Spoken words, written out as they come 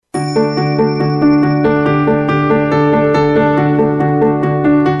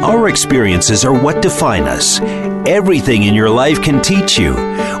Our experiences are what define us. Everything in your life can teach you.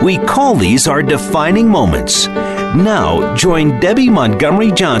 We call these our defining moments. Now, join Debbie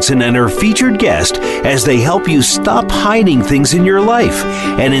Montgomery Johnson and her featured guest as they help you stop hiding things in your life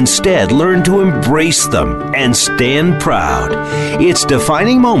and instead learn to embrace them and stand proud. It's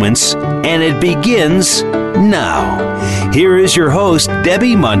Defining Moments, and it begins now. Here is your host,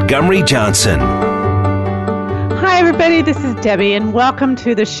 Debbie Montgomery Johnson. Hi, everybody. This is Debbie, and welcome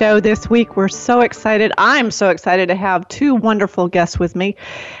to the show this week. We're so excited. I'm so excited to have two wonderful guests with me.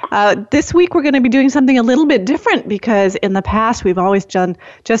 This week, we're going to be doing something a little bit different because in the past, we've always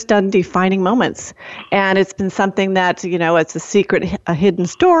just done defining moments. And it's been something that, it's a secret, a hidden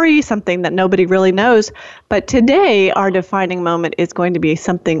story, something that nobody really knows. But today, our defining moment is going to be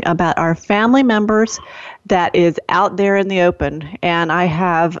something about our family members that is out there in the open. And I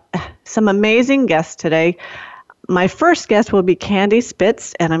have some amazing guests today. My first guest will be Candi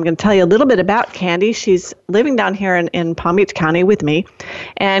Spitz, and I'm going to tell you a little bit about Candi. She's living down here in Palm Beach County with me,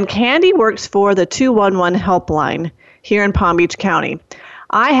 and Candi works for the 211 helpline here in Palm Beach County.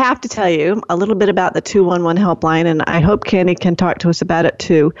 I have to tell you a little bit about the 211 helpline, and I hope Candi can talk to us about it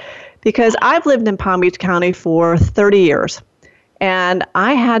too, because I've lived in Palm Beach County for 30 years. And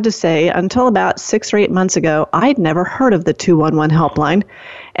I had to say, until about 6 or 8 months ago, I'd never heard of the 211 helpline.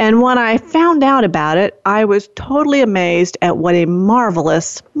 And when I found out about it, I was totally amazed at what a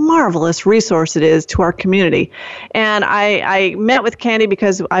marvelous, marvelous resource it is to our community. And I met with Candi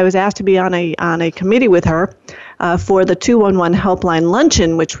because I was asked to be on a committee with her for the 211 helpline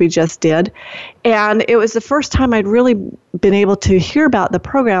luncheon, which we just did. And it was the first time I'd really been able to hear about the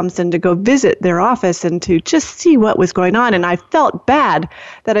programs and to go visit their office and to just see what was going on. And I felt bad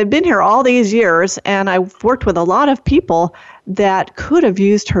that I've been here all these years and I've worked with a lot of people that could have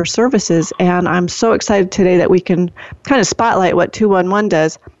used her services. And I'm so excited today that we can kind of spotlight what 211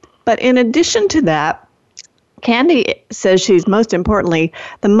 does. But in addition to that, Candi says she's most importantly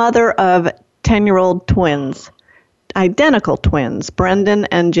the mother of 10-year-old twins. Identical twins, Brendan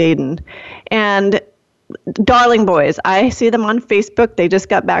and Jaden. And darling boys, I see them on Facebook. They just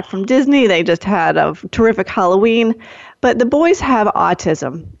got back from Disney. They just had a terrific Halloween. But the boys have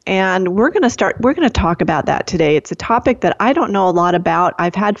autism, and we're going to talk about that today. It's a topic that I don't know a lot about.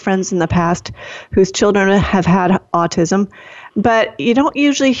 I've had friends in the past whose children have had autism, but you don't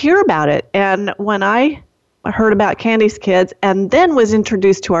usually hear about it. And when I heard about Candi's kids and then was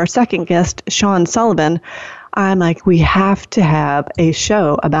introduced to our second guest, Sean Sullivan, I'm like, we have to have a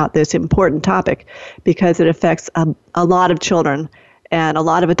show about this important topic because it affects a lot of children and a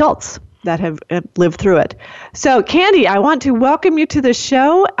lot of adults that have lived through it. So, Candi, I want to welcome you to the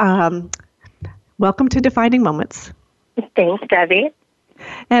show. Welcome to Defining Moments. Thanks, Debbie.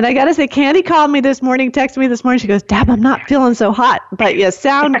 And I got to say, Candi called me this morning, texted me this morning. She goes, Deb, I'm not feeling so hot, but you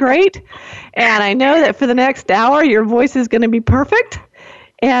sound great. And I know that for the next hour, your voice is going to be perfect.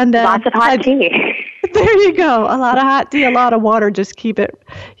 And lots of hot tea. There you go. A lot of hot tea, a lot of water. Just keep it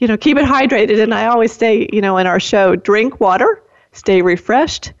hydrated. And I always say, in our show, drink water, stay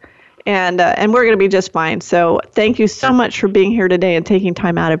refreshed, and we're going to be just fine. So thank you so much for being here today and taking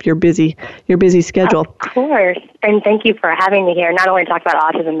time out of your busy schedule. Of course. And thank you for having me here, not only to talk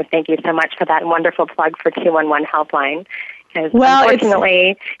about autism, but thank you so much for that wonderful plug for 211 Helpline. Because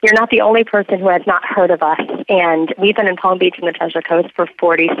unfortunately, you're not the only person who has not heard of us. And we've been in Palm Beach and the Treasure Coast for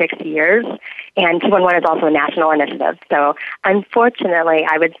 46 years. And 211 is also a national initiative. So unfortunately,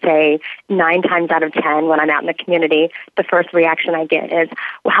 I would say 9 times out of 10, when I'm out in the community, the first reaction I get is,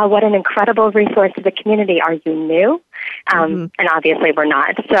 wow, what an incredible resource to the community. Are you new? And obviously we're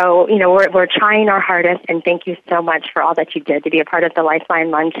not. So, we're trying our hardest, and thank you so much for all that you did to be a part of the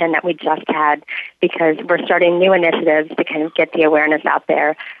Lifeline Luncheon that we just had, because we're starting new initiatives to kind of get the awareness out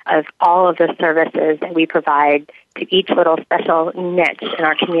there of all of the services that we provide to each little special niche in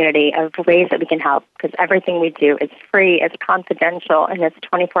our community of ways that we can help, because everything we do is free, it's confidential, and it's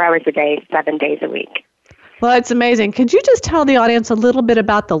 24 hours a day, 7 days a week. Well, it's amazing. Could you just tell the audience a little bit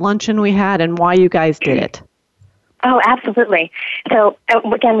about the luncheon we had and why you guys did it? Oh, absolutely. So,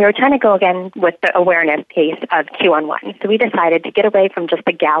 again, we were trying to go again with the awareness piece of 211. So we decided to get away from just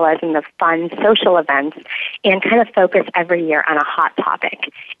the galas and the fun social events and kind of focus every year on a hot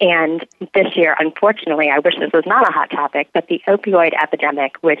topic. And this year, unfortunately, I wish this was not a hot topic, but the opioid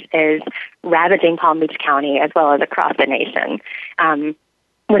epidemic, which is ravaging Palm Beach County as well as across the nation,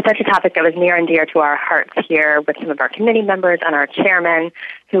 was such a topic that was near and dear to our hearts here with some of our committee members and our chairman,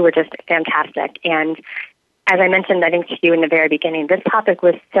 who were just fantastic. And as I mentioned, I think to you in the very beginning, this topic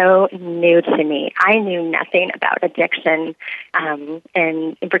was so new to me. I knew nothing about addiction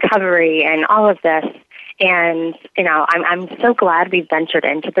and recovery and all of this. And, I'm so glad we ventured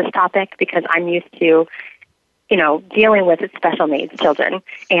into this topic because I'm used to, dealing with special needs children.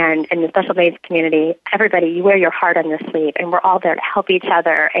 And in the special needs community, everybody, you wear your heart on your sleeve, and we're all there to help each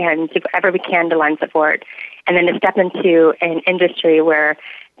other and do whatever we can to lend support. And then to step into an industry where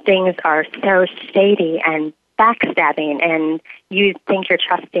things are so shady and backstabbing, and you think you're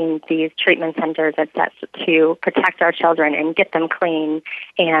trusting these treatment centers to protect our children and get them clean,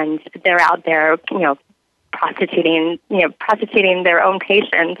 and they're out there, prostituting their own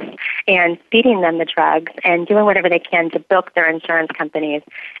patients and feeding them the drugs and doing whatever they can to bilk their insurance companies.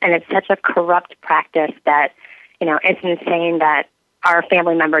 And it's such a corrupt practice that, it's insane that our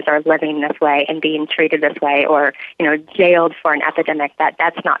family members are living this way and being treated this way, or, jailed for an epidemic.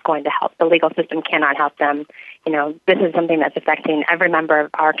 That's not going to help. The legal system cannot help them. This is something that's affecting every member of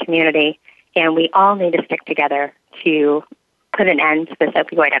our community, and we all need to stick together to put an end to this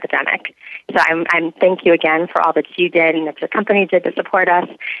opioid epidemic. So I'm thank you again for all that you did and that your company did to support us.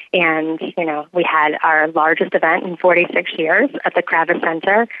 And, we had our largest event in 46 years at the Kravis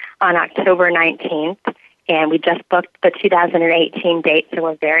Center on October 19th, and we just booked the 2018 date, so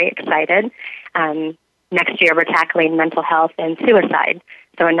we're very excited. Next year we're tackling mental health and suicide.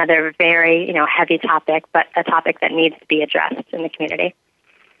 So another very, heavy topic, but a topic that needs to be addressed in the community.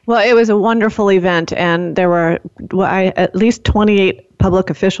 Well, it was a wonderful event, and there were at least 28 public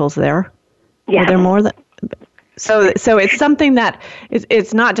officials there. Yeah. Were there more than? So it's something that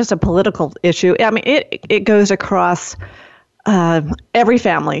it's not just a political issue. I mean, it goes across every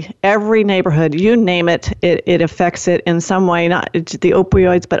family, every neighborhood, you name it, it affects it in some way, not the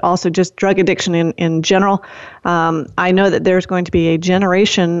opioids, but also just drug addiction in general. I know that there's going to be a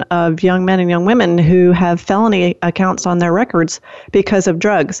generation of young men and young women who have felony accounts on their records because of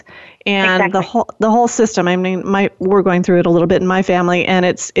drugs. And exactly. the whole system, I mean, we're going through it a little bit in my family, and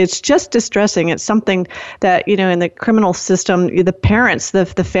it's just distressing. It's something that, in the criminal system, the parents, the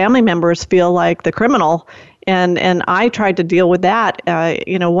family members feel like the criminal. And I tried to deal with that,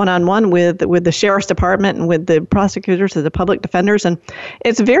 one-on-one with the sheriff's department and with the prosecutors and the public defenders. And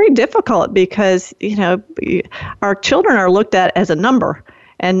it's very difficult because, our children are looked at as a number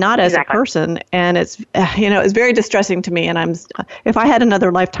and not as a person. And it's very distressing to me. And if I had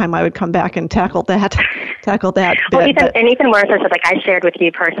another lifetime, I would come back and tackle that. Well, even worse is like I shared with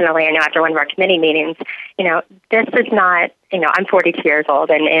you personally, I know after one of our committee meetings, this is not, I'm 42 years old,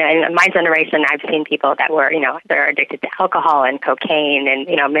 and in my generation, I've seen people that were, they're addicted to alcohol and cocaine and,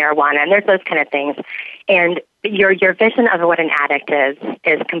 marijuana, and there's those kind of things. And your vision of what an addict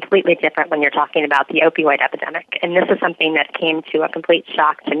is completely different when you're talking about the opioid epidemic. And this is something that came to a complete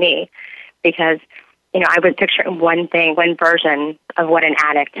shock to me because, I was picturing one version of what an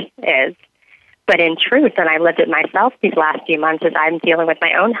addict is. But in truth, and I lived it myself these last few months as I'm dealing with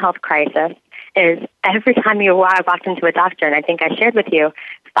my own health crisis, is every time I walked into a doctor, and I think I shared with you,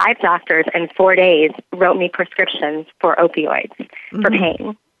 5 doctors in 4 days wrote me prescriptions for opioids, for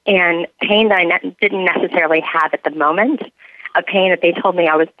pain. And pain that I didn't necessarily have at the moment, a pain that they told me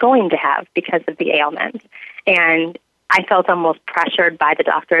I was going to have because of the ailment. And I felt almost pressured by the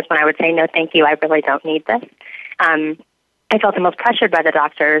doctors when I would say, no, thank you, I really don't need this. I felt almost pressured by the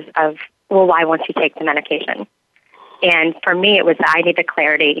doctors of, well, why won't you take the medication? And for me, it was I need the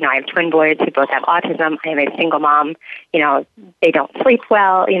clarity. I have twin boys who both have autism. I am a single mom. They don't sleep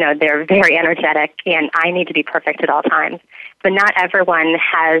well. They're very energetic, and I need to be perfect at all times. But not everyone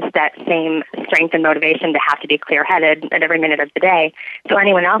has that same strength and motivation to have to be clear-headed at every minute of the day. So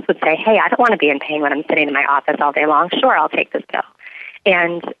anyone else would say, hey, I don't want to be in pain when I'm sitting in my office all day long. Sure, I'll take this pill.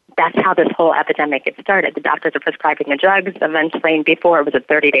 And that's how this whole epidemic gets started. The doctors are prescribing the drugs. Eventually, before it was a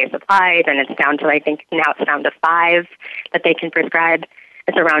 30-day supply, and it's down to, I think, now it's down to 5 that they can prescribe.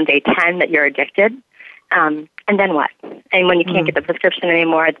 It's around day 10 that you're addicted. And then what? And when you can't get the prescription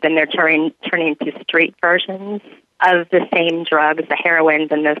anymore, then they're turning to street versions of the same drugs, the heroines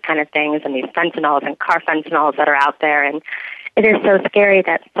and those kind of things, and these fentanyls and carfentanyls that are out there. And it is so scary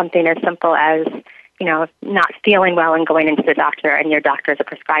that something as simple as not feeling well and going into the doctor, and your doctors are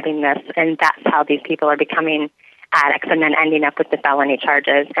prescribing this, and that's how these people are becoming addicts and then ending up with the felony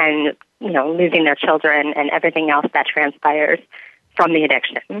charges and, losing their children and everything else that transpires from the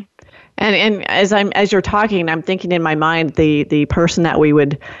addiction. And as you're talking, I'm thinking in my mind the person that we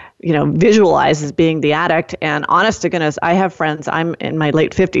would visualize as being the addict. And honest to goodness, I have friends, I'm in my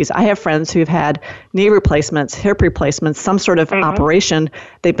late 50s, I have friends who've had knee replacements, hip replacements, some sort of operation.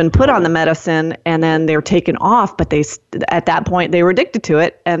 They've been put on the medicine and then they're taken off, but at that point they were addicted to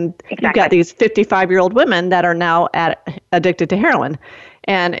it. And you've got these 55-year-old women that are now addicted to heroin.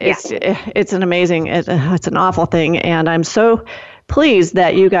 And it's an amazing, it's an awful thing. And I'm so pleased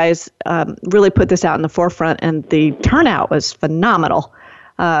that you guys really put this out in the forefront, and the turnout was phenomenal.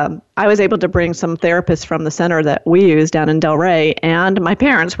 I was able to bring some therapists from the center that we use down in Delray, and my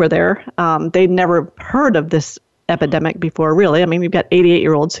parents were there. They'd never heard of this epidemic before, really. I mean, we've got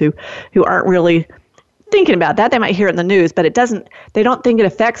 88-year-olds who aren't really thinking about that. They might hear it in the news, but they don't think it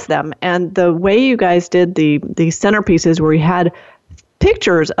affects them. And the way you guys did the centerpieces, where you had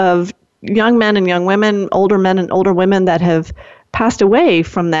pictures of young men and young women, older men and older women that have passed away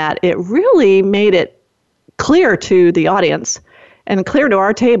from that, it really made it clear to the audience and clear to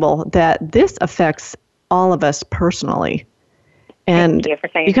our table that this affects all of us personally. And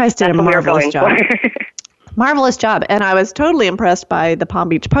you guys did a marvelous job. Marvelous job. And I was totally impressed by the Palm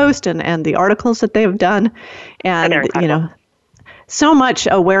Beach Post and the articles that they've done. And, so much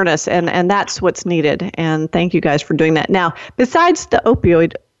awareness, and that's what's needed. And thank you guys for doing that. Now, besides the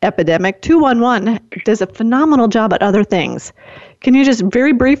opioid epidemic, 211 does a phenomenal job at other things. Can you just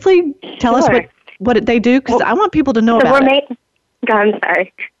very briefly tell us what they do? Because I want people to know about it. I'm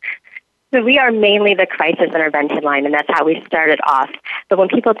sorry. So we are mainly the crisis intervention line, and that's how we started off. But when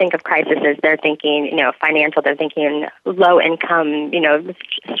people think of crises, they're thinking, financial, they're thinking low income,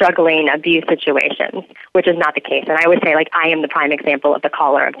 struggling abuse situations, which is not the case. And I would say, I am the prime example of the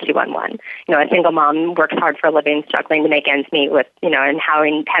caller of 211. A single mom works hard for a living, struggling to make ends meet with, and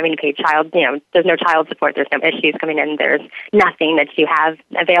having to pay child, there's no child support, there's no issues coming in, there's nothing that you have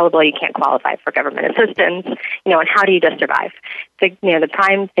available, you can't qualify for government assistance, and how do you just survive? The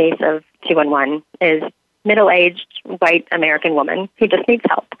prime face of 211 is middle-aged white American woman who just needs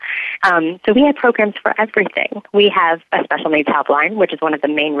help. So we have programs for everything. We have a special needs helpline, which is one of the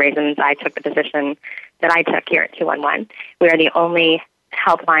main reasons I took the position that I took here at 211. We are the only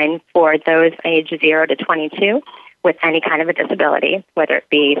helpline for those aged 0 to 22 with any kind of a disability, whether it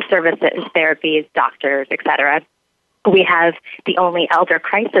be services, therapies, doctors, etc. We have the only elder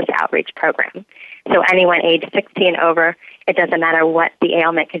crisis outreach program. So anyone age 60 and over, it doesn't matter what the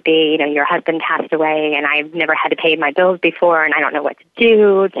ailment could be. Your husband passed away and I've never had to pay my bills before and I don't know what to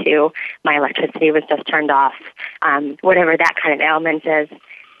do, to my electricity was just turned off, whatever that kind of ailment is.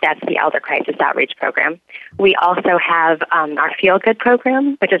 That's the Elder Crisis Outreach Program. We also have our Feel Good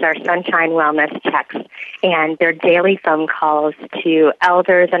program, which is our Sunshine Wellness Checks, and they're daily phone calls to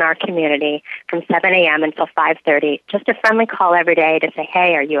elders in our community from 7 a.m. until 5:30. Just a friendly call every day to say,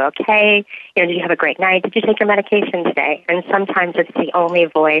 hey, are you okay? Did you have a great night? Did you take your medication today? And sometimes it's the only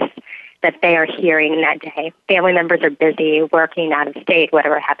voice that they are hearing that day. Family members are busy, working out of state,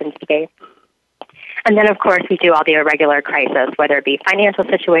 whatever it happens to be. And then, of course, we do all the irregular crises, whether it be financial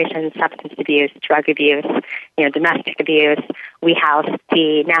situations, substance abuse, drug abuse, domestic abuse. We house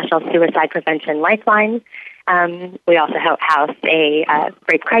the National Suicide Prevention Lifeline. We also house a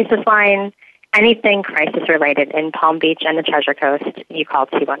rape crisis line. Anything crisis-related in Palm Beach and the Treasure Coast, you call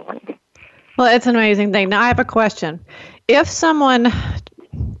 211. Well, it's an amazing thing. Now, I have a question. If someone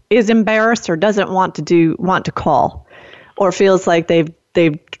is embarrassed or doesn't want to call, or feels like they've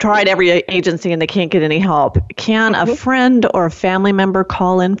tried every agency and they can't get any help, can a friend or a family member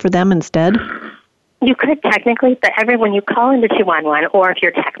call in for them instead? You could technically, but when you call into 211, or if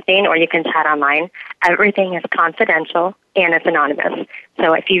you're texting or you can chat online, everything is confidential and it's anonymous.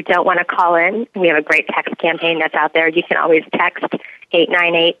 So if you don't want to call in, we have a great text campaign that's out there. You can always text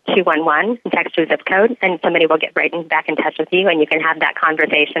 898-211 and text your zip code, and somebody will get right back in touch with you, and you can have that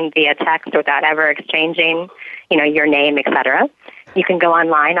conversation via text without ever exchanging, your name, etc. You can go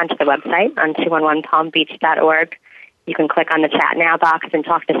online onto the website on 211palmbeach.org. You can click on the chat now box and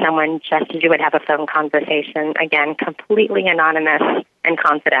talk to someone just as you would have a phone conversation. Again, completely anonymous and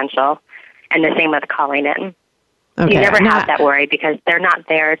confidential, and the same with calling in. Okay. You never have that worry because they're not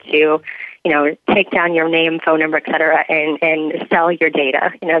there to, take down your name, phone number, et cetera, and sell your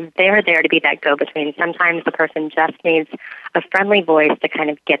data. They're there to be that go-between. Sometimes the person just needs a friendly voice to kind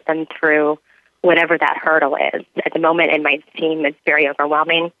of get them through whatever that hurdle is. At the moment, it might seem it's very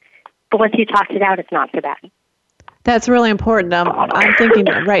overwhelming, but once you talk it out, it's not so bad. That's really important. I'm thinking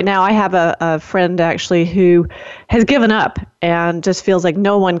right now I have a friend actually who has given up and just feels like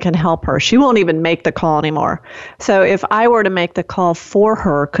no one can help her. She won't even make the call anymore. So if I were to make the call for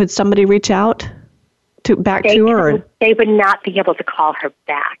her, could somebody reach out back to her? They would not be able to call her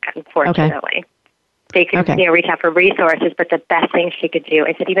back, unfortunately. Okay. They could reach out for resources, but the best thing she could do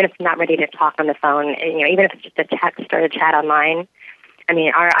is that even if she's not ready to talk on the phone, even if it's just a text or a chat online,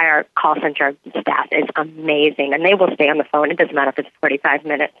 our call center staff is amazing, and they will stay on the phone. It doesn't matter if it's 45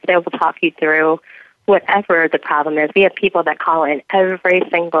 minutes. They will talk you through whatever the problem is. We have people that call in every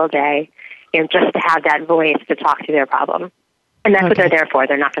single day, just to have that voice to talk through their problem. And that's what they're there for.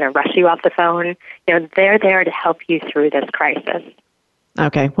 They're not going to rush you off the phone. They're there to help you through this crisis.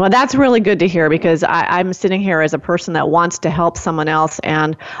 Okay. Well, that's really good to hear, because I'm sitting here as a person that wants to help someone else,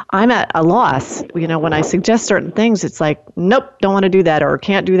 and I'm at a loss. When I suggest certain things, it's like, nope, don't want to do that, or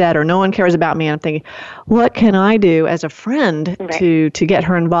can't do that, or no one cares about me. And I'm thinking, what can I do as a friend to get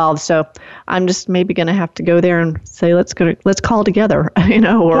her involved? So I'm just maybe going to have to go there and say, let's call together,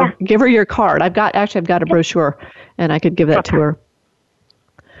 or give her your card. I've got a brochure, and I could give that to her.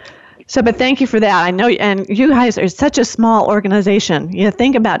 So, but thank you for that. I know, and you guys are such a small organization. You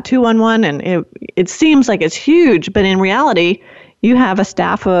think about 211, and it seems like it's huge, but in reality, you have a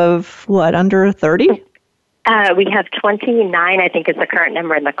staff of, under 30? We have 29, I think, is the current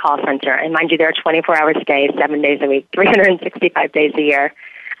number in the call center. And mind you, there are 24 hours a day, 7 days a week, 365 days a year.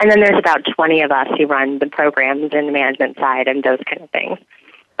 And then there's about 20 of us who run the programs and the management side and those kind of things.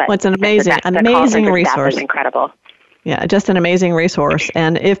 But it's an amazing resource. Staff is incredible. Yeah, just an amazing resource.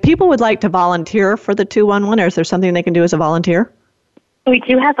 And if people would like to volunteer for the 211, is there something they can do as a volunteer? We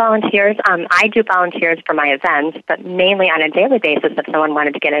do have volunteers. I do volunteers for my events, but mainly on a daily basis, if someone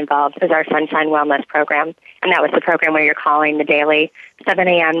wanted to get involved, is our Sunshine Wellness program. And that was the program where you're calling the daily 7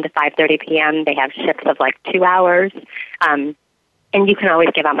 a.m. to 5:30 p.m. They have shifts of 2 hours. And you can always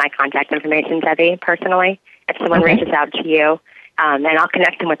give out my contact information, Debbie, personally, if someone reaches out to you. And I'll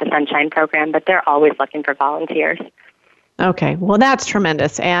connect them with the Sunshine program, but they're always looking for volunteers. Okay, well, that's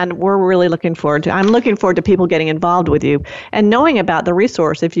tremendous, and we're really looking forward to. I'm looking forward to people getting involved with you and knowing about the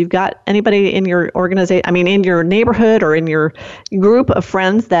resource. If you've got anybody in your organization, in your neighborhood or in your group of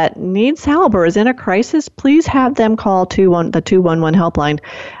friends that needs help or is in a crisis, please have them call the 211 helpline.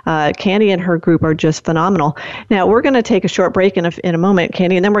 Candi and her group are just phenomenal. Now, we're going to take a short break in a moment,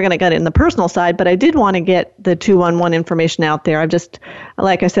 Candi, and then we're going to get in the personal side. But I did want to get the 211 information out there.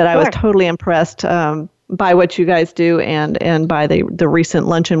 Like I said, I was totally impressed. By what you guys do and by the recent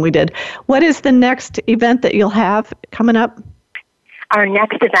luncheon we did. What is the next event that you'll have coming up? Our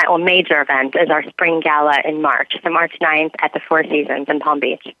next event, major event, is our spring gala in March, so March 9th at the Four Seasons in Palm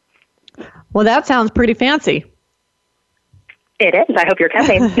Beach. Well, that sounds pretty fancy. It is. I hope you're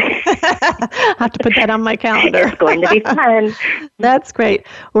coming. I have to put that on my calendar. It's going to be fun. That's great.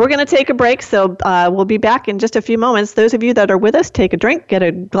 We're going to take a break, so we'll be back in just a few moments. Those of you that are with us, take a drink, get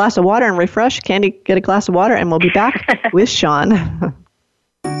a glass of water, and refresh. Candi, get a glass of water, and we'll be back with Sean.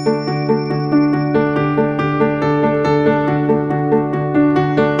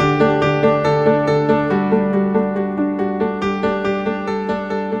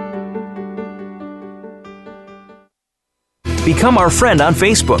 Become our friend on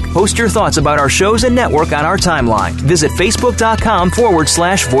Facebook. Post your thoughts about our shows and network on our timeline. Visit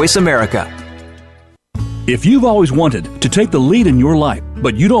Facebook.com/Voice America. If you've always wanted to take the lead in your life,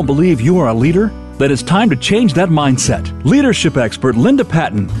 but you don't believe you are a leader, then it's time to change that mindset. Leadership expert Linda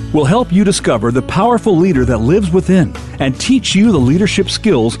Patton will help you discover the powerful leader that lives within and teach you the leadership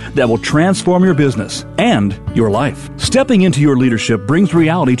skills that will transform your business and your life. Stepping into your leadership brings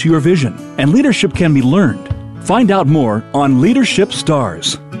reality to your vision, and leadership can be learned. Find out more on Leadership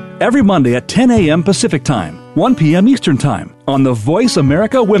Stars. Every Monday at 10 a.m. Pacific Time, 1 p.m. Eastern Time on the Voice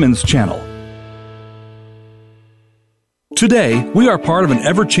America Women's Channel. Today, we are part of an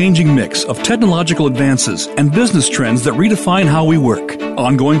ever-changing mix of technological advances and business trends that redefine how we work,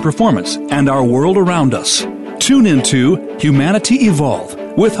 ongoing performance, and our world around us. Tune into Humanity Evolve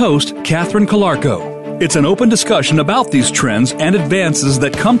with host Catherine Calarco. It's an open discussion about these trends and advances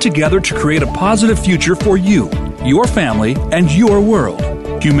that come together to create a positive future for you, your family, and your world.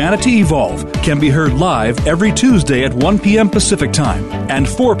 Humanity Evolve can be heard live every Tuesday at 1 p.m. Pacific Time and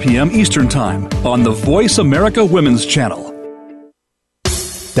 4 p.m. Eastern Time on the Voice America Women's Channel.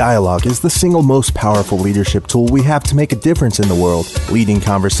 Dialogue is the single most powerful leadership tool we have to make a difference in the world. Leading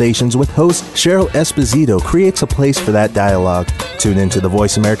Conversations with host Cheryl Esposito creates a place for that dialogue. Tune into the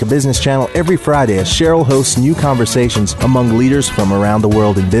Voice America Business Channel every Friday as Cheryl hosts new conversations among leaders from around the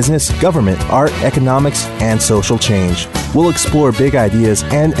world in business, government, art, economics, and social change. We'll explore big ideas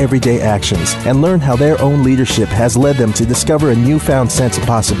and everyday actions and learn how their own leadership has led them to discover a newfound sense of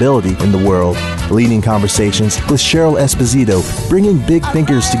possibility in the world. Leading Conversations with Cheryl Esposito, bringing big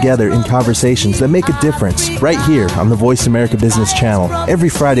thinkers together in conversations that make a difference, right here on the Voice America Business Channel every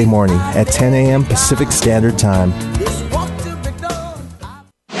Friday morning at 10 a.m. Pacific Standard Time.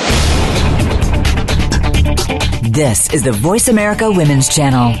 This is the Voice America Women's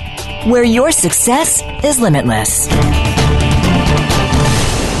Channel, where your success is limitless.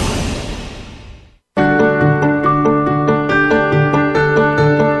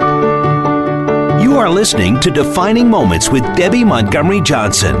 You are listening to Defining Moments with Debbie Montgomery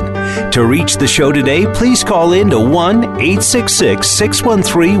Johnson. To reach the show today, please call in to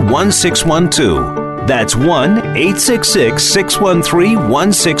 1-866-613-1612. That's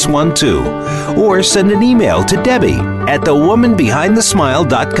 1-866-613-1612. Or send an email to Debbie at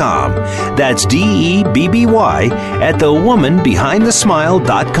thewomanbehindthesmile.com. That's DEBBY at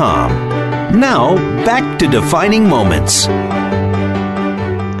thewomanbehindthesmile.com. Now, back to Defining Moments.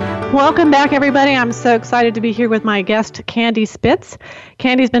 Welcome back, everybody. I'm so excited to be here with my guest, Candi Spitz.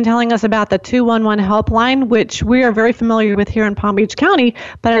 Candi's been telling us about the 211 helpline, which we are very familiar with here in Palm Beach County,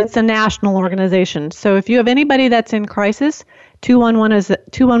 but it's a national organization. So if you have anybody that's in crisis,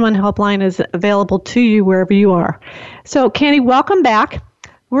 211 helpline is available to you wherever you are. So, Candi, welcome back.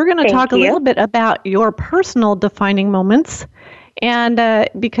 We're going to talk a little bit about your personal defining moments. And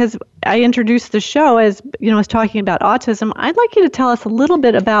because I introduced the show as, I was talking about autism, I'd like you to tell us a little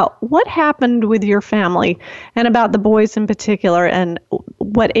bit about what happened with your family and about the boys in particular, and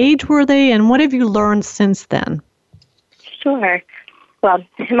what age were they, and what have you learned since then? Sure. Well,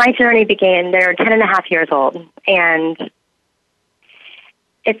 my journey began, they're 10 and a half years old, and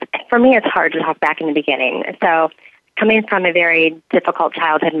for me, it's hard to talk back in the beginning. So coming from a very difficult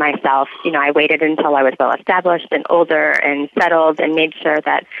childhood myself, I waited until I was well established and older and settled and made sure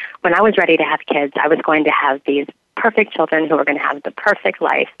that when I was ready to have kids, I was going to have these perfect children who were going to have the perfect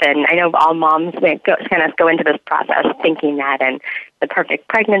life. And I know all moms kind of go into this process thinking that, and the perfect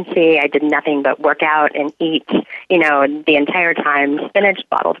pregnancy, I did nothing but work out and eat, the entire time, spinach,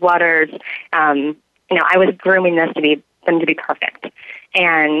 bottled waters. I was grooming them to be perfect.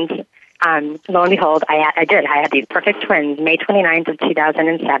 And lo and behold, I had these perfect twins, May 29th of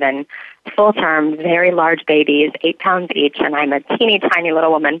 2007, full term, very large babies, 8 pounds each, and I'm a teeny tiny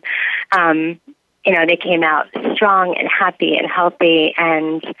little woman. They came out strong and happy and healthy.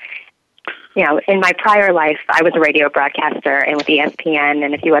 And, in my prior life, I was a radio broadcaster and with ESPN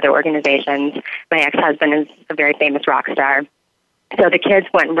and a few other organizations. My ex-husband is a very famous rock star. So the kids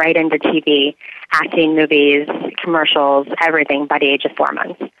went right into TV, acting, movies, commercials, everything by the age of 4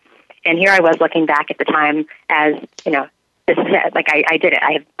 months. And here I was looking back at the time as, this is it. Like, I did it.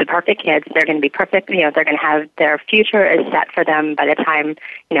 I have the perfect kids. They're going to be perfect. They're going to have their future is set for them by the time,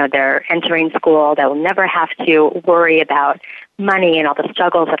 they're entering school. They'll never have to worry about money and all the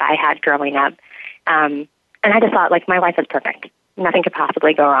struggles that I had growing up. And I just thought, my life is perfect. Nothing could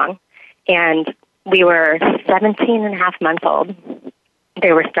possibly go wrong. And we were 17 and a half months old.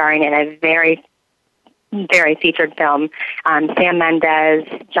 They were starring in a very featured film. Sam Mendes,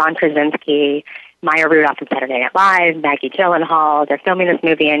 John Krasinski, Maya Rudolph from Saturday Night Live, Maggie Gyllenhaal. They're filming this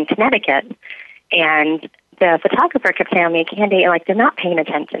movie in Connecticut. And the photographer kept telling me, Candi, they're not paying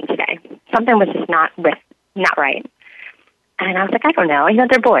attention today. Something was just not right. And I was like, I don't know.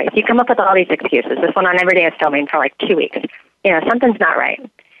 They're boys. You come up with all these excuses. This went on every day of filming for 2 weeks. Something's not right.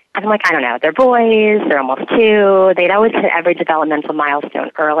 And I'm like, I don't know. They're boys. They're almost 2. They'd always hit every developmental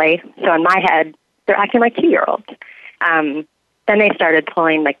milestone early. So in my head, they're acting like 2-year-olds. Then they started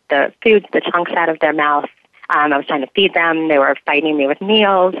pulling the foods, the chunks out of their mouth. I was trying to feed them. They were fighting me with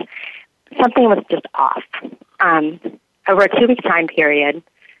meals. Something was just off. Over a 2-week time period,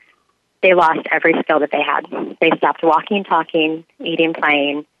 they lost every skill that they had. They stopped walking, talking, eating,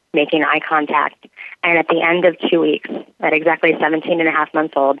 playing, making eye contact. And at the end of 2 weeks, at exactly 17 and a half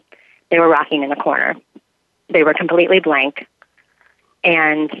months old, they were rocking in a corner. They were completely blank,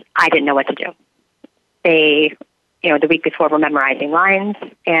 and I didn't know what to do. They, the week before were memorizing lines,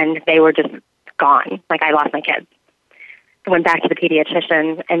 and they were just gone. I lost my kids. I went back to the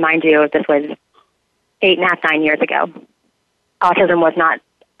pediatrician, and mind you, this was 8.5, 9 years ago. Autism was not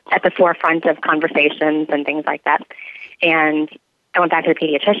at the forefront of conversations and things like that. And I went back to the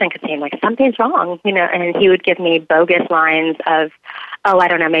pediatrician because saying, something's wrong, and he would give me bogus lines of, oh, I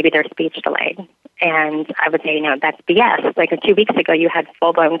don't know, maybe they're speech delayed. And I would say, that's BS. 2 weeks ago, you had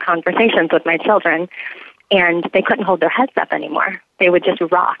full-blown conversations with my children, and they couldn't hold their heads up anymore. They would just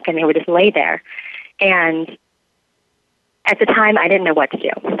rock, and they would just lay there. And at the time, I didn't know what to do.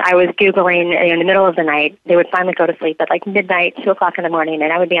 I was Googling in the middle of the night. They would finally go to sleep at midnight, 2 o'clock in the morning,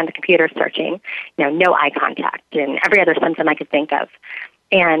 and I would be on the computer searching, no eye contact and every other symptom I could think of.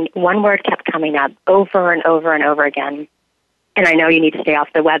 And one word kept coming up over and over and over again. And I know you need to stay off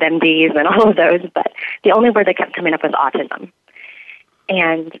the WebMDs and all of those, but the only word that kept coming up was autism.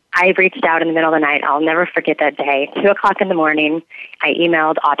 And I reached out in the middle of the night. I'll never forget that day. 2 o'clock in the morning, I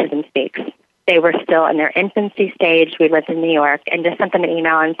emailed Autism Speaks. They were still in their infancy stage. We lived in New York, and just sent them an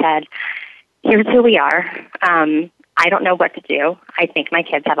email and said, here's who we are. I don't know what to do. I think my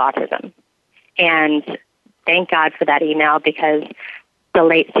kids have autism. And thank God for that email, because the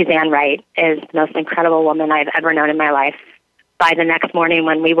late Suzanne Wright is the most incredible woman I've ever known in my life. By the next morning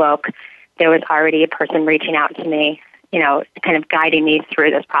when we woke, there was already a person reaching out to me, kind of guiding me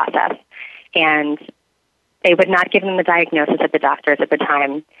through this process. And they would not give them the diagnosis at the doctors at the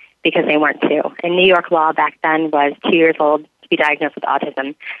time because they weren't 2. And New York law back then was 2 years old to be diagnosed with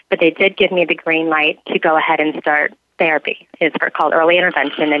autism. But they did give me the green light to go ahead and start therapy. It's called early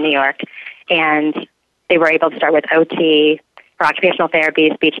intervention in New York. And they were able to start with OT, for occupational therapy,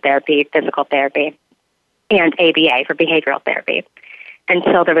 speech therapy, physical therapy, and ABA for behavioral therapy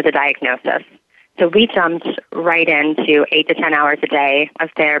until there was a diagnosis. So we jumped right into 8 to 10 hours a day of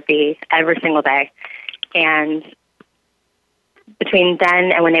therapy every single day. And between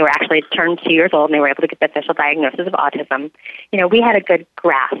then and when they were actually turned 2 years old and they were able to get the official diagnosis of autism, we had a good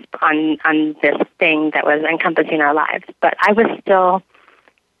grasp on this thing that was encompassing our lives. But I was still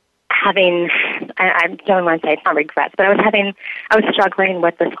having, I don't want to say it's not regrets, but I was struggling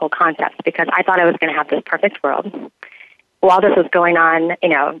with this whole concept because I thought I was going to have this perfect world. While this was going on,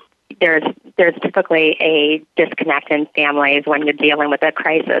 there's typically a disconnect in families when you're dealing with a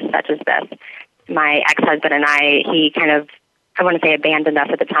crisis such as this. My ex-husband and he kind of, I want to say abandoned us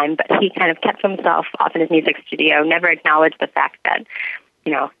at the time, but he kind of kept himself off in his music studio, never acknowledged the fact that,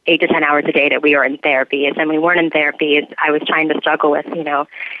 8 to 10 hours a day that we were in therapy. And we weren't in therapy. I was trying to struggle with,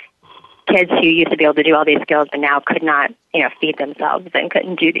 kids who used to be able to do all these skills but now could not, feed themselves and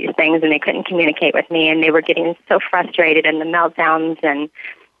couldn't do these things and they couldn't communicate with me and they were getting so frustrated and the meltdowns and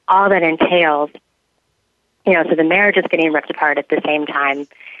all that entails. So the marriage is getting ripped apart at the same time.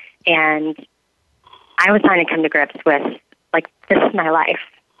 And I was trying to come to grips with, this is my life.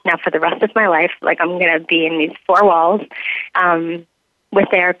 Now for the rest of my life, I'm going to be in these 4 walls with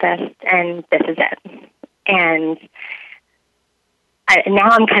therapists and this is it. And now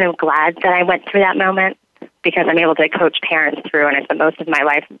I'm kind of glad that I went through that moment because I'm able to coach parents through, and I spent most of my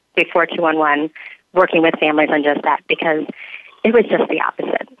life before 211 working with families on just that because it was just the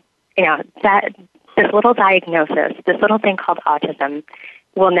opposite. That this little diagnosis, this little thing called autism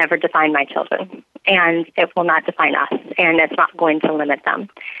will never define my children, and it will not define us, and it's not going to limit them.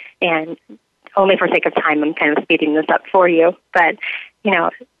 And only for sake of time, I'm kind of speeding this up for you, but,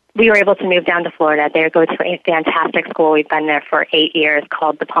 we were able to move down to Florida. They go to a fantastic school. We've been there for 8 years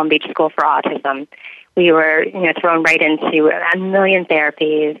called the Palm Beach School for Autism. We were, thrown right into a million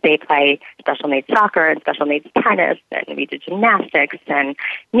therapies. They play special needs soccer and special needs tennis, and we do gymnastics and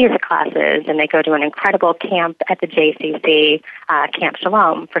music classes, and they go to an incredible camp at the JCC, Camp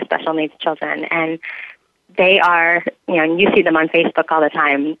Shalom for special needs children. And they are, and you see them on Facebook all the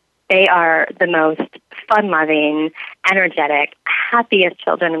time, they are the most fun-loving, energetic, happiest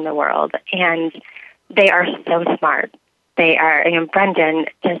children in the world, and they are so smart. They are, Brendan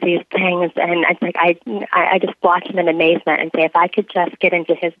does these things, and it's I just watch him in amazement and say, if I could just get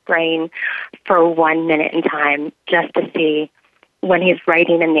into his brain for 1 minute in time, just to see when he's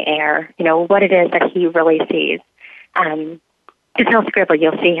writing in the air, what it is that he really sees. Because he'll scribble,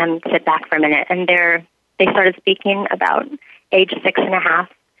 you'll see him sit back for a minute, and they started speaking about age 6.5.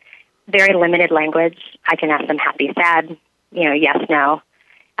 Very limited language. I can ask them happy, sad, yes, no.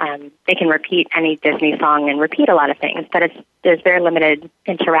 They can repeat any Disney song and repeat a lot of things, but there's very limited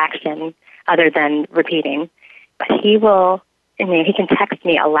interaction other than repeating. But he can text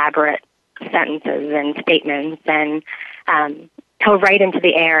me elaborate sentences and statements, and he'll write into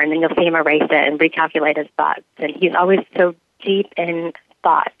the air, and then you'll see him erase it and recalculate his thoughts. And he's always so deep in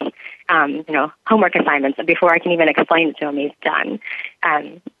thought. Homework assignments, and before I can even explain it to him, he's done.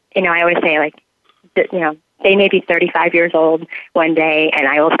 I always say, they may be 35 years old one day, and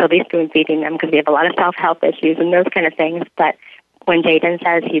I will still be spoon-feeding them because we have a lot of self-help issues and those kind of things. But when Jaden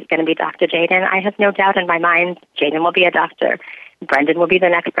says he's going to be Dr. Jaden, I have no doubt in my mind Jaden will be a doctor. Brendan will be the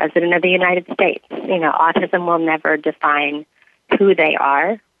next president of the United States. Autism will never define who they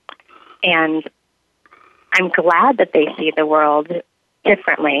are. And I'm glad that they see the world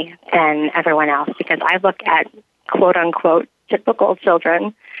differently than everyone else because I look at quote-unquote typical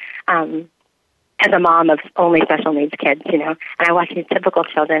children as a mom of only special needs kids, and I watch these typical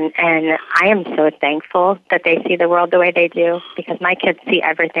children, and I am so thankful that they see the world the way they do because my kids see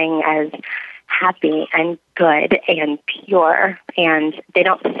everything as happy and good and pure, and they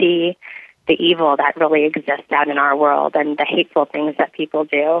don't see the evil that really exists out in our world and the hateful things that people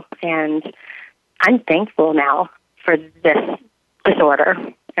do. And I'm thankful now for this disorder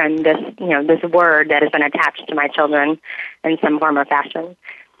and this, this word that has been attached to my children in some form or fashion.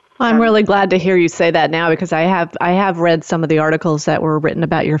 I'm really glad to hear you say that now, because I have read some of the articles that were written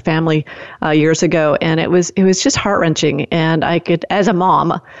about your family years ago, and it was just heart-wrenching. And I could, as a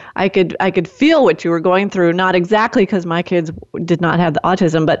mom, I could feel what you were going through. Not exactly because my kids did not have the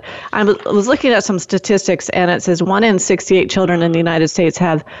autism, but I was looking at some statistics, and it says 1 in 68 children in the United States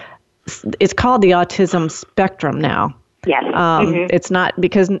have. It's called the Autism Spectrum now. Yes. It's not,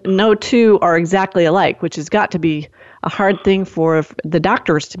 because no two are exactly alike, which has got to be a hard thing for the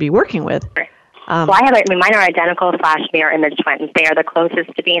doctors to be working with. Well, mine are identical / mirror image twins. They are the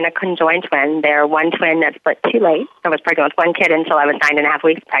closest to being a conjoined twin. They're one twin that split too late. I was pregnant with one kid until I was 9.5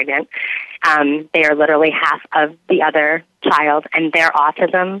 weeks pregnant. They are literally half of the other child, and their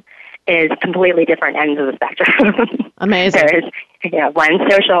autism is completely different ends of the spectrum. Amazing. There is, one's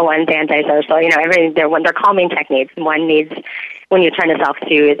social, one's antisocial. They're calming techniques. One needs, when you're trying to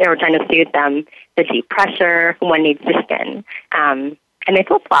self-soothe or trying to soothe them, the deep pressure. One needs to spin. And they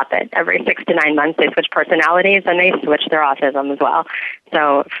flip-flop it. Every 6 to 9 months, they switch personalities, and they switch their autism as well.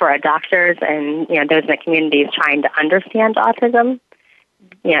 So for our doctors and those in the communities trying to understand autism,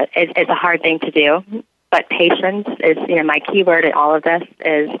 it's a hard thing to do. But patience is, my key word in all of this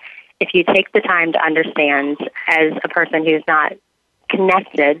is, if you take the time to understand as a person who's not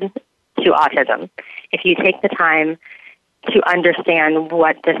connected to autism, if you take the time to understand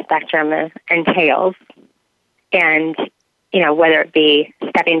what the spectrum entails, and whether it be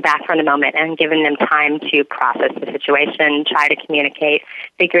stepping back from the moment and giving them time to process the situation, try to communicate,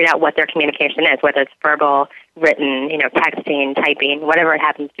 figuring out what their communication is, whether it's verbal, written, texting, typing, whatever it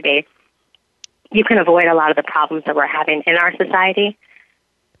happens to be, you can avoid a lot of the problems that we're having in our society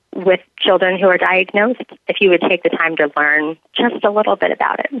with children who are diagnosed, if you would take the time to learn just a little bit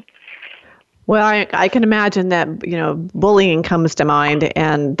about it. Well, I can imagine that, bullying comes to mind,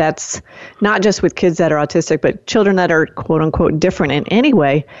 and that's not just with kids that are autistic, but children that are, quote unquote, different in any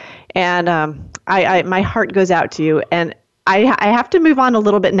way. And my heart goes out to you. And I have to move on a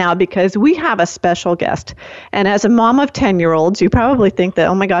little bit now, because we have a special guest. And as a mom of 10-year-olds, you probably think that,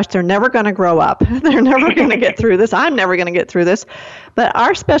 oh my gosh, they're never going to grow up. They're never going to get through this. I'm never going to get through this. But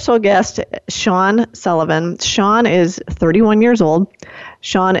our special guest, Sean Sullivan. Sean is 31 years old.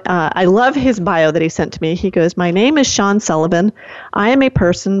 Sean, I love his bio that he sent to me. He goes, "My name is Sean Sullivan. I am a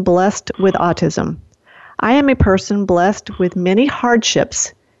person blessed with autism. I am a person blessed with many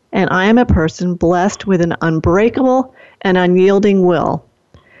hardships, and I am a person blessed with an unbreakable and unyielding will.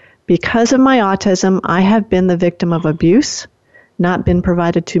 Because of my autism, I have been the victim of abuse, not been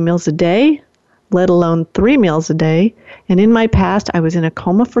provided 2 meals a day, let alone 3 meals a day. And in my past, I was in a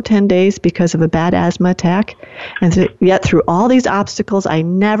coma for 10 days because of a bad asthma attack. And yet through all these obstacles, I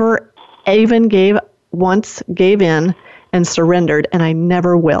never even gave in and surrendered, and I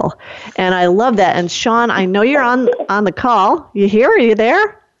never will." And I love that. And Sean, I know you're on the call. You here? Are you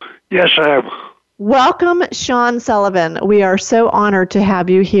there? Yes, I am. Welcome, Sean Sullivan. We are so honored to have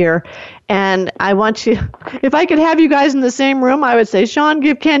you here. And I want you, if I could have you guys in the same room, I would say, Sean,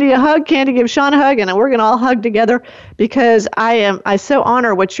 give Candi a hug, Candi, give Sean a hug, and we're going to all hug together, because I so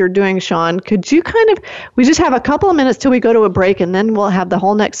honor what you're doing, Sean. Could you we just have a couple of minutes till we go to a break, and then we'll have the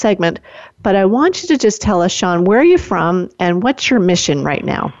whole next segment. But I want you to just tell us, Sean, where are you from and what's your mission right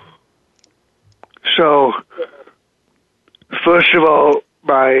now? So, first of all,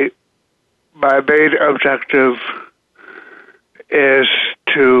 my main objective is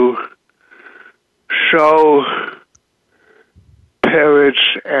to show parents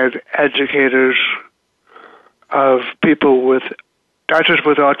and educators of people with, not just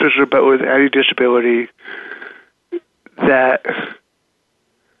with autism, but with any disability, that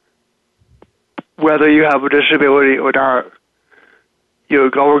whether you have a disability or not, you're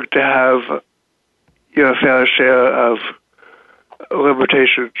going to have your fair share of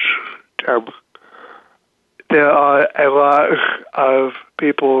limitations. There are a lot of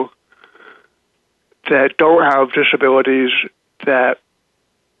people that don't have disabilities that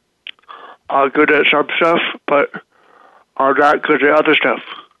are good at some stuff, but are not good at other stuff.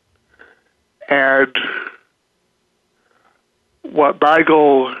 And what my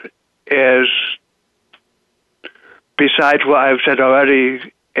goal is, besides what I've said already,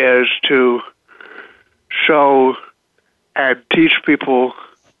 is to show and teach people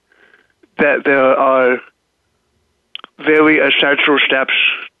that there are very essential steps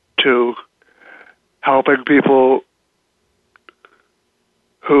to helping people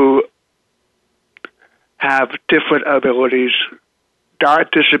who have different abilities,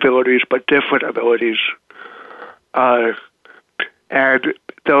 not disabilities, but different abilities. And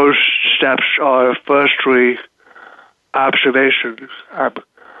those steps are, firstly, observation,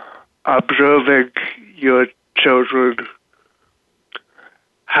 observing your children,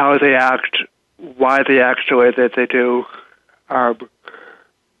 how they act, why they act the way that they do,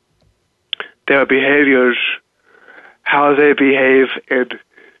 their behaviors, how they behave in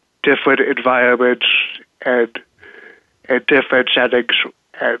different environments and in different settings,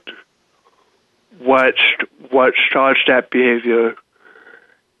 and what starts that behavior.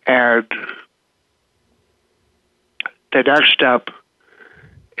 And the next step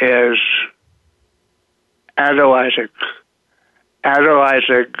is analyzing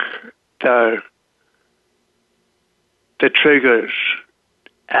the triggers,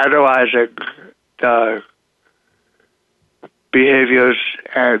 analyzing the behaviors,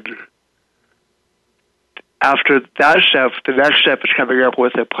 and after that step, the next step is coming up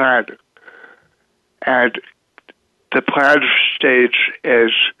with a plan. And the plan stage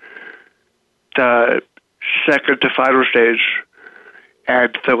is the second to final stage,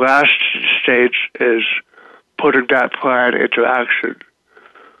 and the last stage is putting that plan into action.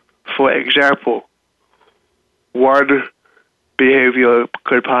 For example, one behavior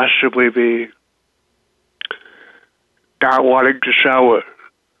could possibly be not wanting to shower,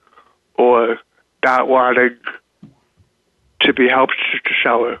 or not wanting to be helped to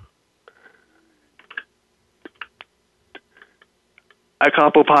shower. A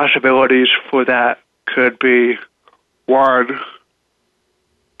couple possibilities for that could be, one,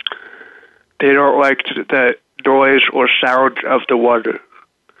 they don't like the noise or sound of the water,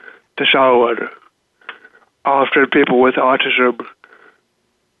 the shower water. Often people with autism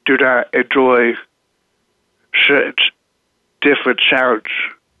do not enjoy different sounds.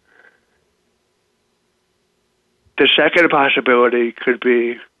 The second possibility could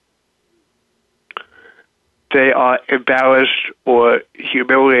be they are embarrassed or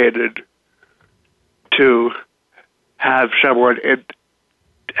humiliated to have someone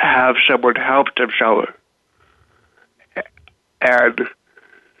help them shower. And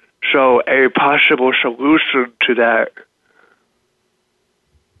so a possible solution to that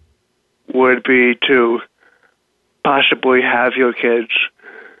would be to possibly have your kid's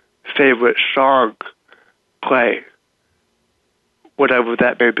favorite song play, whatever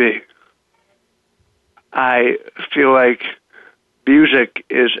that may be. I feel like music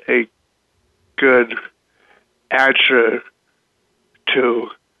is a good answer to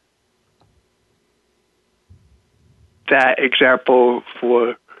that example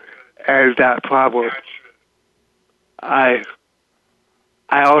and that problem. I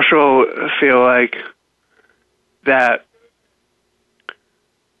also feel like that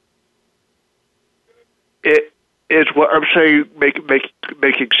it is what I'm saying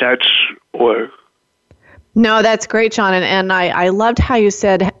making sense, or... No, that's great, Sean. And I loved how you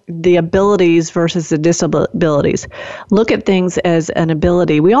said the abilities versus the disabilities. Look at things as an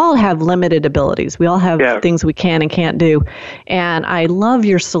ability. We all have limited abilities. We all have things we can and can't do. And I love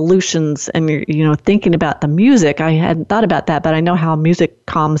your solutions and your, thinking about the music. I hadn't thought about that, but I know how music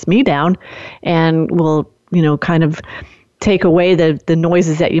calms me down and will, kind of take away the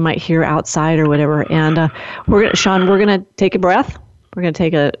noises that you might hear outside or whatever. And Sean, we're going to take a breath. We're going to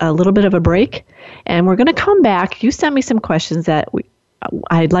take a little bit of a break, and we're going to come back. You sent me some questions that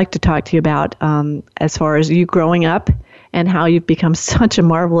I'd like to talk to you about as far as you growing up and how you've become such a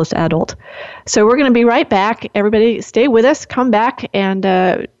marvelous adult. So we're going to be right back. Everybody stay with us. Come back and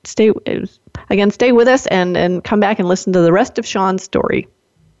stay with us and come back and listen to the rest of Sean's story.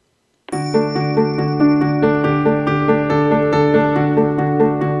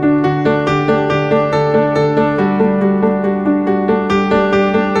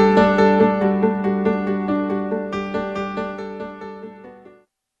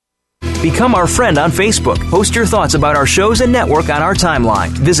 Become our friend on Facebook. Post your thoughts about our shows and network on our timeline.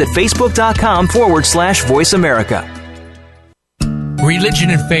 Visit Facebook.com/Voice America.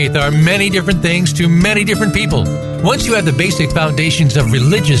 Religion and faith are many different things to many different people. Once you have the basic foundations of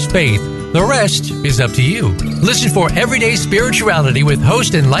religious faith, the rest is up to you. Listen for Everyday Spirituality with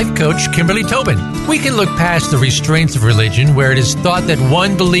host and life coach Kimberly Tobin. We can look past the restraints of religion, where it is thought that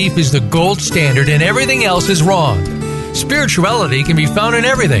one belief is the gold standard and everything else is wrong. Spirituality can be found in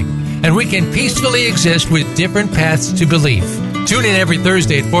everything, and we can peacefully exist with different paths to belief. Tune in every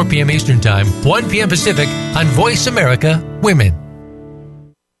Thursday at 4 p.m. Eastern Time, 1 p.m. Pacific on Voice America Women.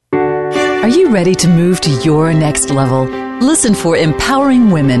 Are you ready to move to your next level? Listen for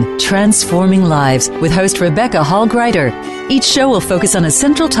Empowering Women, Transforming Lives with host Rebecca Hall-Greider. Each show will focus on a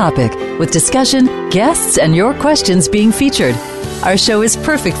central topic with discussion, guests, and your questions being featured. Our show is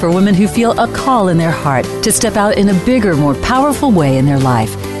perfect for women who feel a call in their heart to step out in a bigger, more powerful way in their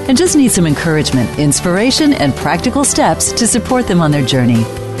life and just need some encouragement, inspiration, and practical steps to support them on their journey.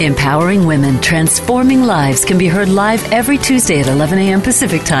 Empowering Women, Transforming Lives can be heard live every Tuesday at 11 a.m.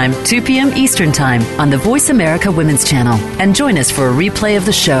 Pacific Time, 2 p.m. Eastern Time on the Voice America Women's Channel. And join us for a replay of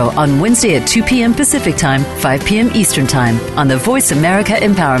the show on Wednesday at 2 p.m. Pacific Time, 5 p.m. Eastern Time on the Voice America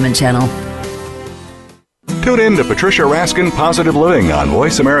Empowerment Channel. Tune in to Patricia Raskin Positive Living on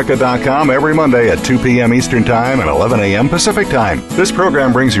VoiceAmerica.com every Monday at 2 p.m. Eastern Time and 11 a.m. Pacific Time. This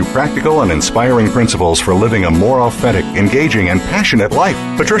program brings you practical and inspiring principles for living a more authentic, engaging, and passionate life.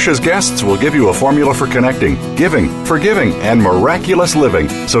 Patricia's guests will give you a formula for connecting, giving, forgiving, and miraculous living.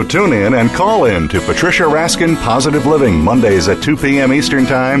 So tune in and call in to Patricia Raskin Positive Living Mondays at 2 p.m. Eastern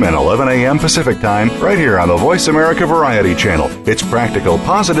Time and 11 a.m. Pacific Time right here on the Voice America Variety Channel. It's practical,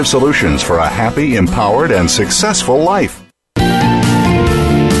 positive solutions for a happy, empowered, and successful life.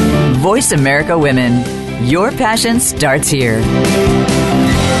 Voice America Women. Your passion starts here.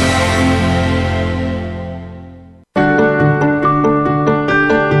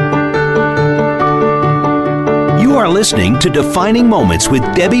 You are listening to Defining Moments with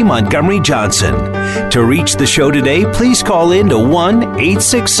Debbie Montgomery Johnson. To reach the show today, please call in to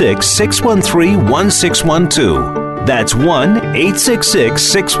 1-866-613-1612. That's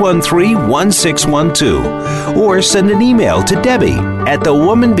 1-866-613-1612. Or send an email to Debbie at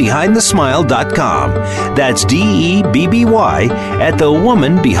thewomanbehindthesmile.com. That's DEBBY at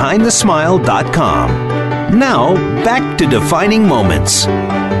thewomanbehindthesmile.com. Now, back to Defining Moments.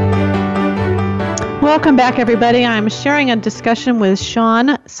 Welcome back, everybody. I'm sharing a discussion with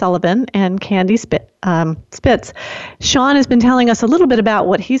Sean Sullivan and Candi Spitz. Sean has been telling us a little bit about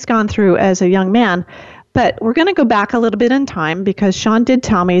what he's gone through as a young man. But we're going to go back a little bit in time because Sean did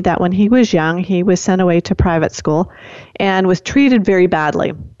tell me that when he was young, he was sent away to private school and was treated very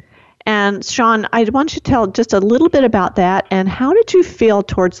badly. And Sean, I want you to tell just a little bit about that and how did you feel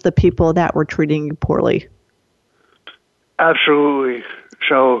towards the people that were treating you poorly? Absolutely.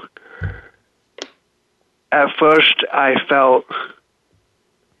 So, at first I felt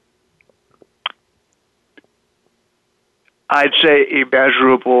I'd say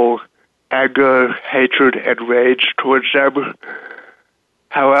immeasurable anger, hatred, and rage towards them.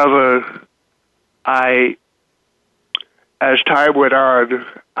 However, as time went on,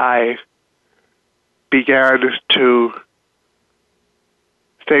 I began to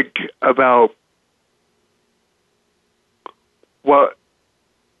think about what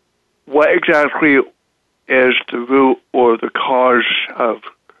exactly is the root or the cause of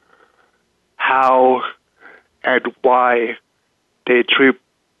how and why they treated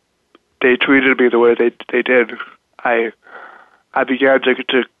me the way they did. I began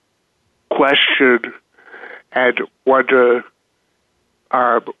to question and wonder,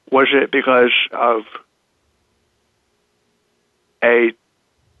 was it because of a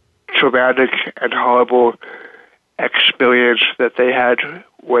traumatic and horrible experience that they had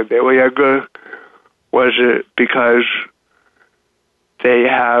when they were younger? Was it because they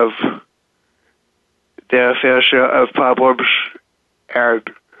have their fair share of problems? And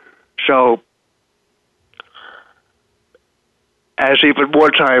so, as even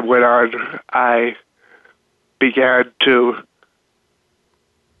more time went on, I began to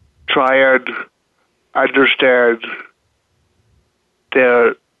try and understand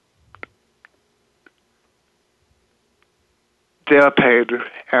their pain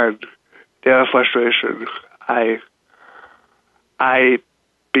and their frustration. I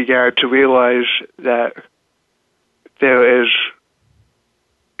began to realize that there is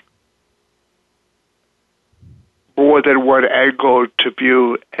more than one angle to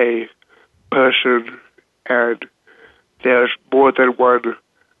view a person, and there's more than one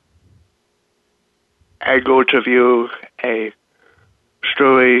angle to view a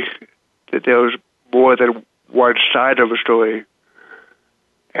story, that there's more than one side of a story.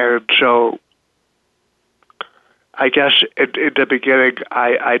 And so I guess in the beginning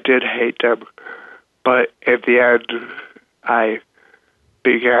I did hate them, but in the end I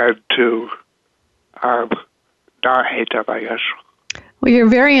began to not hate them, I guess. Well, you're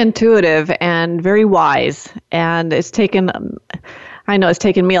very intuitive and very wise, and it's taken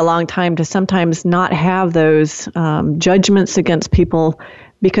me a long time to sometimes not have those judgments against people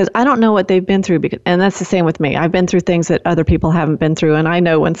because I don't know what they've been through. And that's the same with me. I've been through things that other people haven't been through, and I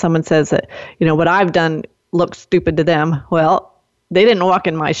know when someone says that, what I've done looks stupid to them, well, they didn't walk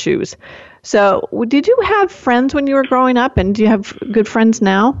in my shoes. So did you have friends when you were growing up, and do you have good friends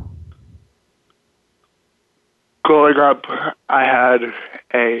now? Growing up, I had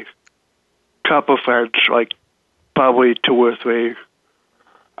a couple friends, like probably 2 or 3.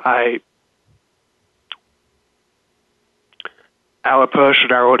 Our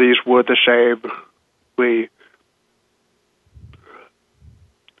personalities were the same.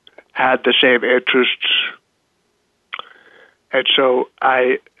 had the same interests. And so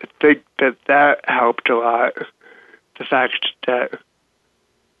I think that helped a lot. The fact that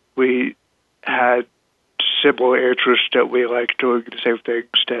we had similar interests, that we liked doing the same things,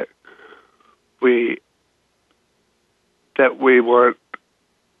 that we weren't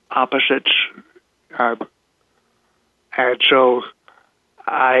opposites. And so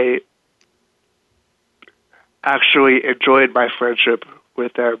I actually enjoyed my friendship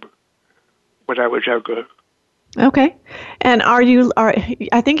with them when I was younger. Okay. And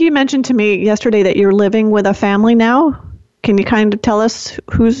I think you mentioned to me yesterday that you're living with a family now. Can you kind of tell us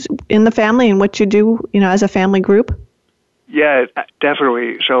who's in the family and what you do, as a family group? Yeah,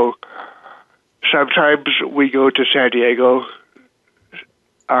 definitely. So sometimes we go to San Diego.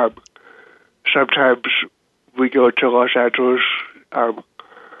 Sometimes we go to Los Angeles.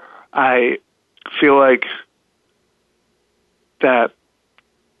 I feel like that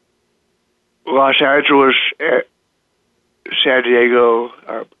Los Angeles, San Diego,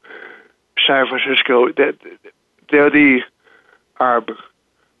 San Francisco, they're the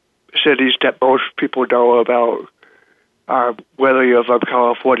cities that most people know about, whether you're from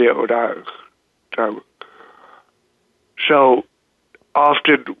California or not. So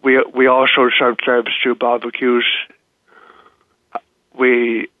often we also sometimes do barbecues.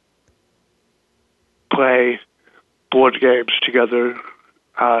 We play board games together.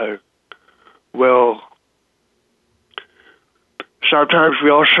 Sometimes we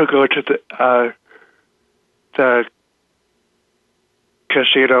also go to the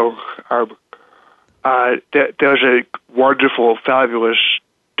casino. There's a wonderful, fabulous,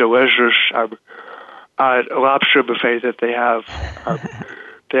 delicious lobster buffet that they have.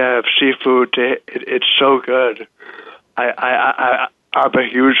 They have seafood. It's so good. I'm a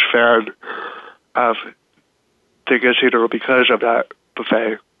huge fan of the casino because of that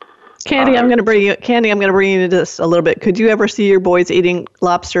buffet. Candi, I'm going to bring you into this a little bit. Could you ever see your boys eating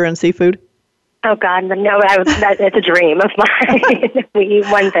lobster and seafood? Oh God, no! It's a dream of mine. We eat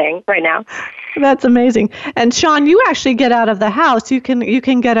one thing right now. That's amazing. And Sean, you actually get out of the house. You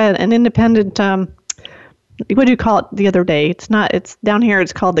can get an independent. What do you call it? The other day, it's down here.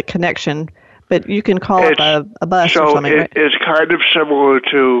 It's called the Connection, but you can call it a bus or something. Right? It's kind of similar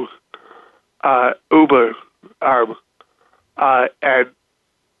to Uber, and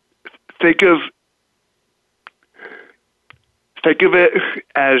think of it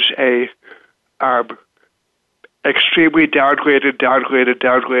as a extremely downgraded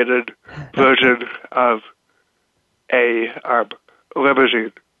version of a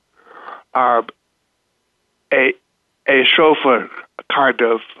limousine. A chauffeur, kind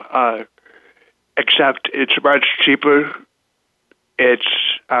of, except it's much cheaper. It's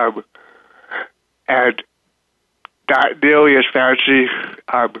and not nearly as fancy,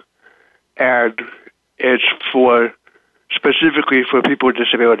 and it's specifically for people with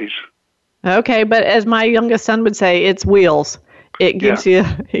disabilities. Okay, but as my youngest son would say, it's wheels. It gets you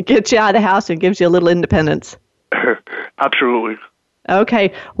out of the house and gives you a little independence. Absolutely.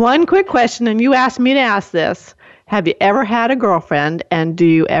 Okay, one quick question, and you asked me to ask this. Have you ever had a girlfriend, and do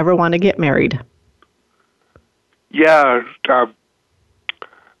you ever want to get married? Yeah,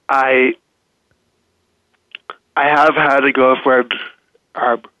 I have had a girlfriend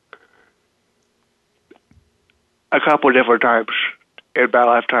a couple different times in my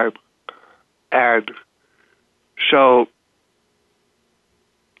lifetime. And so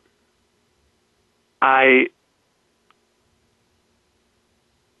I'm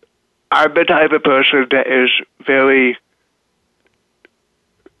the type of person that is very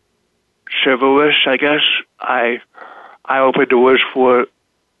chivalrous, I guess. I open doors for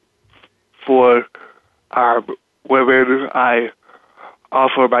women. I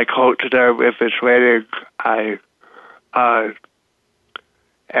offer my coat to them if it's raining.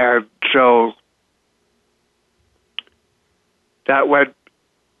 And so that was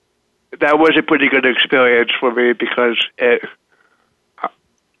a pretty good experience for me because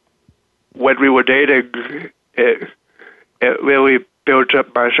when we were dating, it really built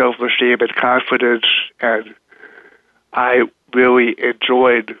up my self-esteem and confidence, and I really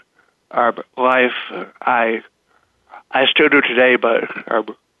enjoyed life. I still do today, but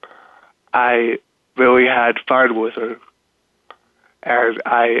I really had fun with her, and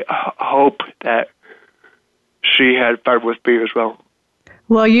I hope that she had fun with me as well.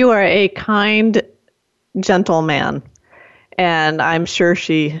 Well, you are a kind, gentle man, and I'm sure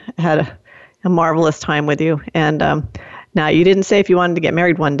she had a marvelous time with you. And now, you didn't say if you wanted to get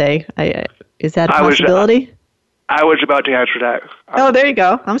married one day. Is that a possibility? I was about to answer that. Oh, there you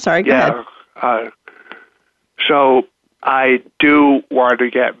go. I'm sorry. Go ahead. So I do want to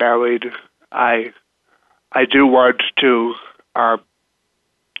get married. I do want to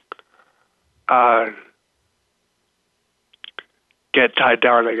get tied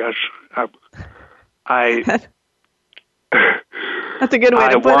down, I guess. That's a good way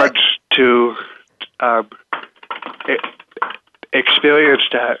to put it. I want to experience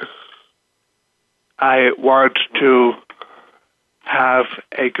that. I want to have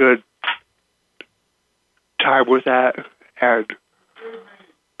a good time with that, and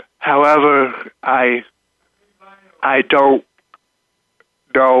however, I don't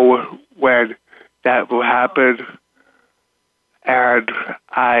know when that will happen, and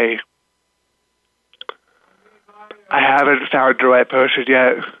I haven't found the right person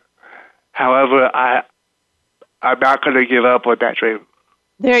yet. However, I'm not going to give up on that dream.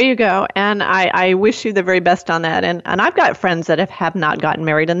 There you go. And I wish you the very best on that. And I've got friends that have not gotten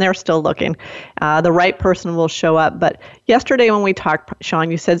married, and they're still looking. The right person will show up. But yesterday when we talked,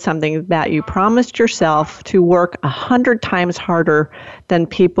 Sean, you said something that you promised yourself to work 100 times harder than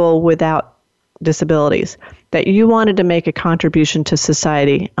people without disabilities, that you wanted to make a contribution to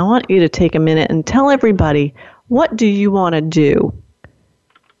society. I want you to take a minute and tell everybody, what do you want to do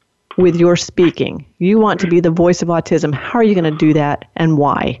with your speaking? You want to be the voice of autism. How are you going to do that, and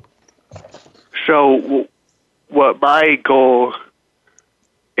why? So what my goal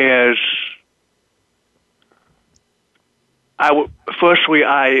is, I want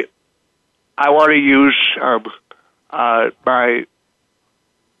to use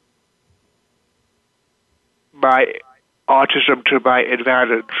my autism to my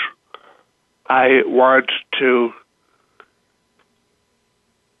advantage. I want to,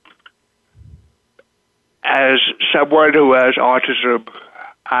 as someone who has autism,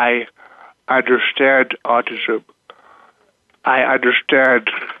 I understand autism. I understand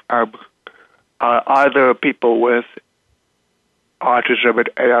other people with autism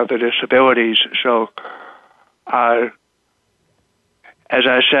and other disabilities. So, as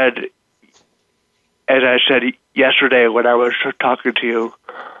I said yesterday when I was talking to you,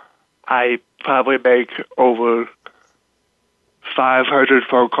 I probably make over 500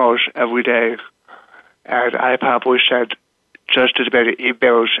 phone calls every day, and I probably send just as many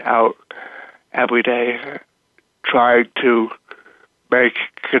emails out every day, trying to make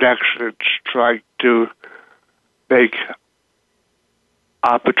connections, trying to make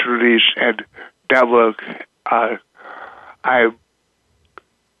opportunities and network. I'm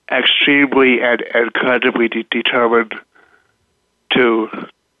extremely and incredibly determined to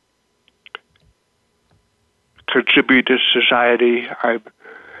contribute to society. I'm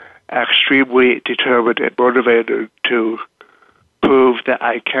extremely determined and motivated to prove that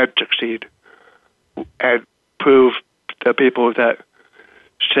I can succeed and prove the people that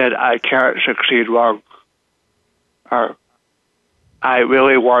said I can't succeed wrong. I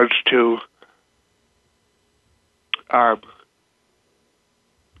really want to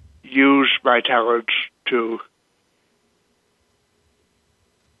use my talents to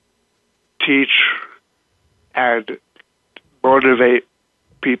teach and motivate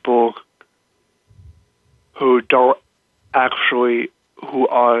people who are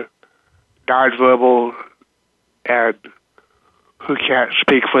nonverbal and who can't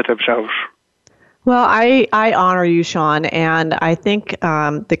speak for themselves. Well, I honor you, Sean, and I think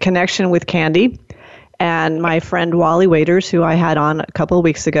the connection with Candi and my friend Wally Waiters, who I had on a couple of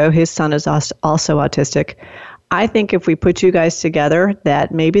weeks ago, his son is also autistic. I think if we put you guys together,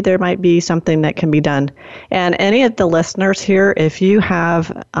 that maybe there might be something that can be done. And any of the listeners here, if you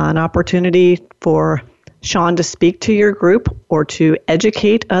have an opportunity for Sean to speak to your group or to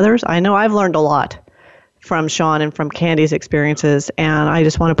educate others, I know I've learned a lot from Sean and from Candi's experiences, and I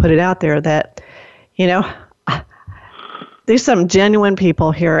just want to put it out there that, you know, there's some genuine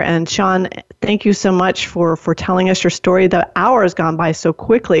people here. And Sean, thank you so much for telling us your story. The hour has gone by so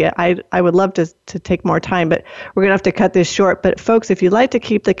quickly. I would love to take more time, but we're going to have to cut this short. But folks, if you'd like to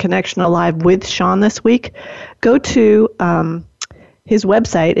keep the connection alive with Sean this week, go to his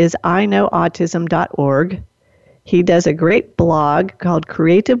website is iknowautism.org. He does a great blog called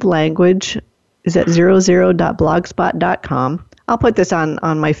Creative Language is at 00.blogspot.com. I'll put this on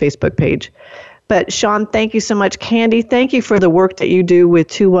my Facebook page. But Sean, thank you so much. Candi, thank you for the work that you do with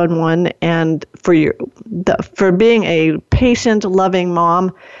 211 and for being a patient, loving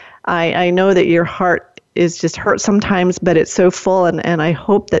mom. I know that your heart is just hurt sometimes, but it's so full, and I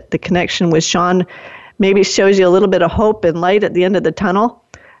hope that the connection with Sean maybe shows you a little bit of hope and light at the end of the tunnel,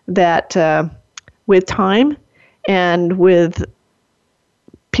 that with time and with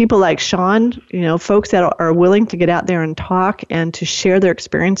people like Sean, folks that are willing to get out there and talk and to share their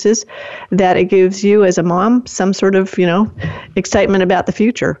experiences, that it gives you as a mom some sort of, excitement about the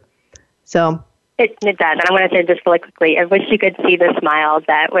future. So It does. And I want to say just really quickly, I wish you could see the smile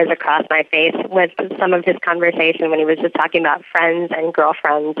that was across my face with some of his conversation when he was just talking about friends and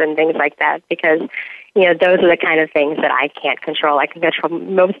girlfriends and things like that, because those are the kind of things that I can't control. I can control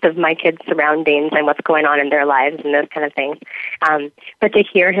most of my kids' surroundings and what's going on in their lives and those kind of things. But to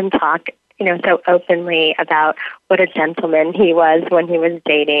hear him talk, so openly about what a gentleman he was when he was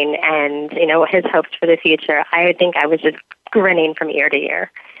dating and, his hopes for the future, I think I was just grinning from ear to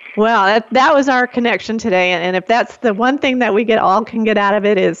ear. Well, that was our connection today, and if that's the one thing that we can get out of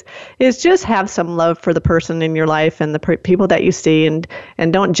it is just have some love for the person in your life and the people that you see, and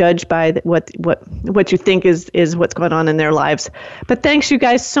don't judge by what you think is what's going on in their lives. But thanks you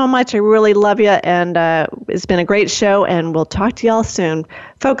guys so much. I really love you, and it's been a great show, and we'll talk to y'all soon.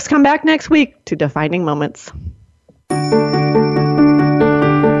 Folks, come back next week to Defining Moments.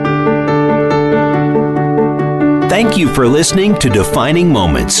 Thank you for listening to Defining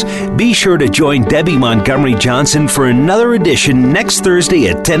Moments. Be sure to join Debbie Montgomery Johnson for another edition next Thursday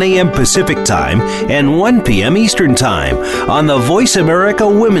at 10 a.m. Pacific Time and 1 p.m. Eastern Time on the Voice America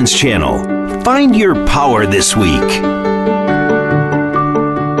Women's Channel. Find your power this week.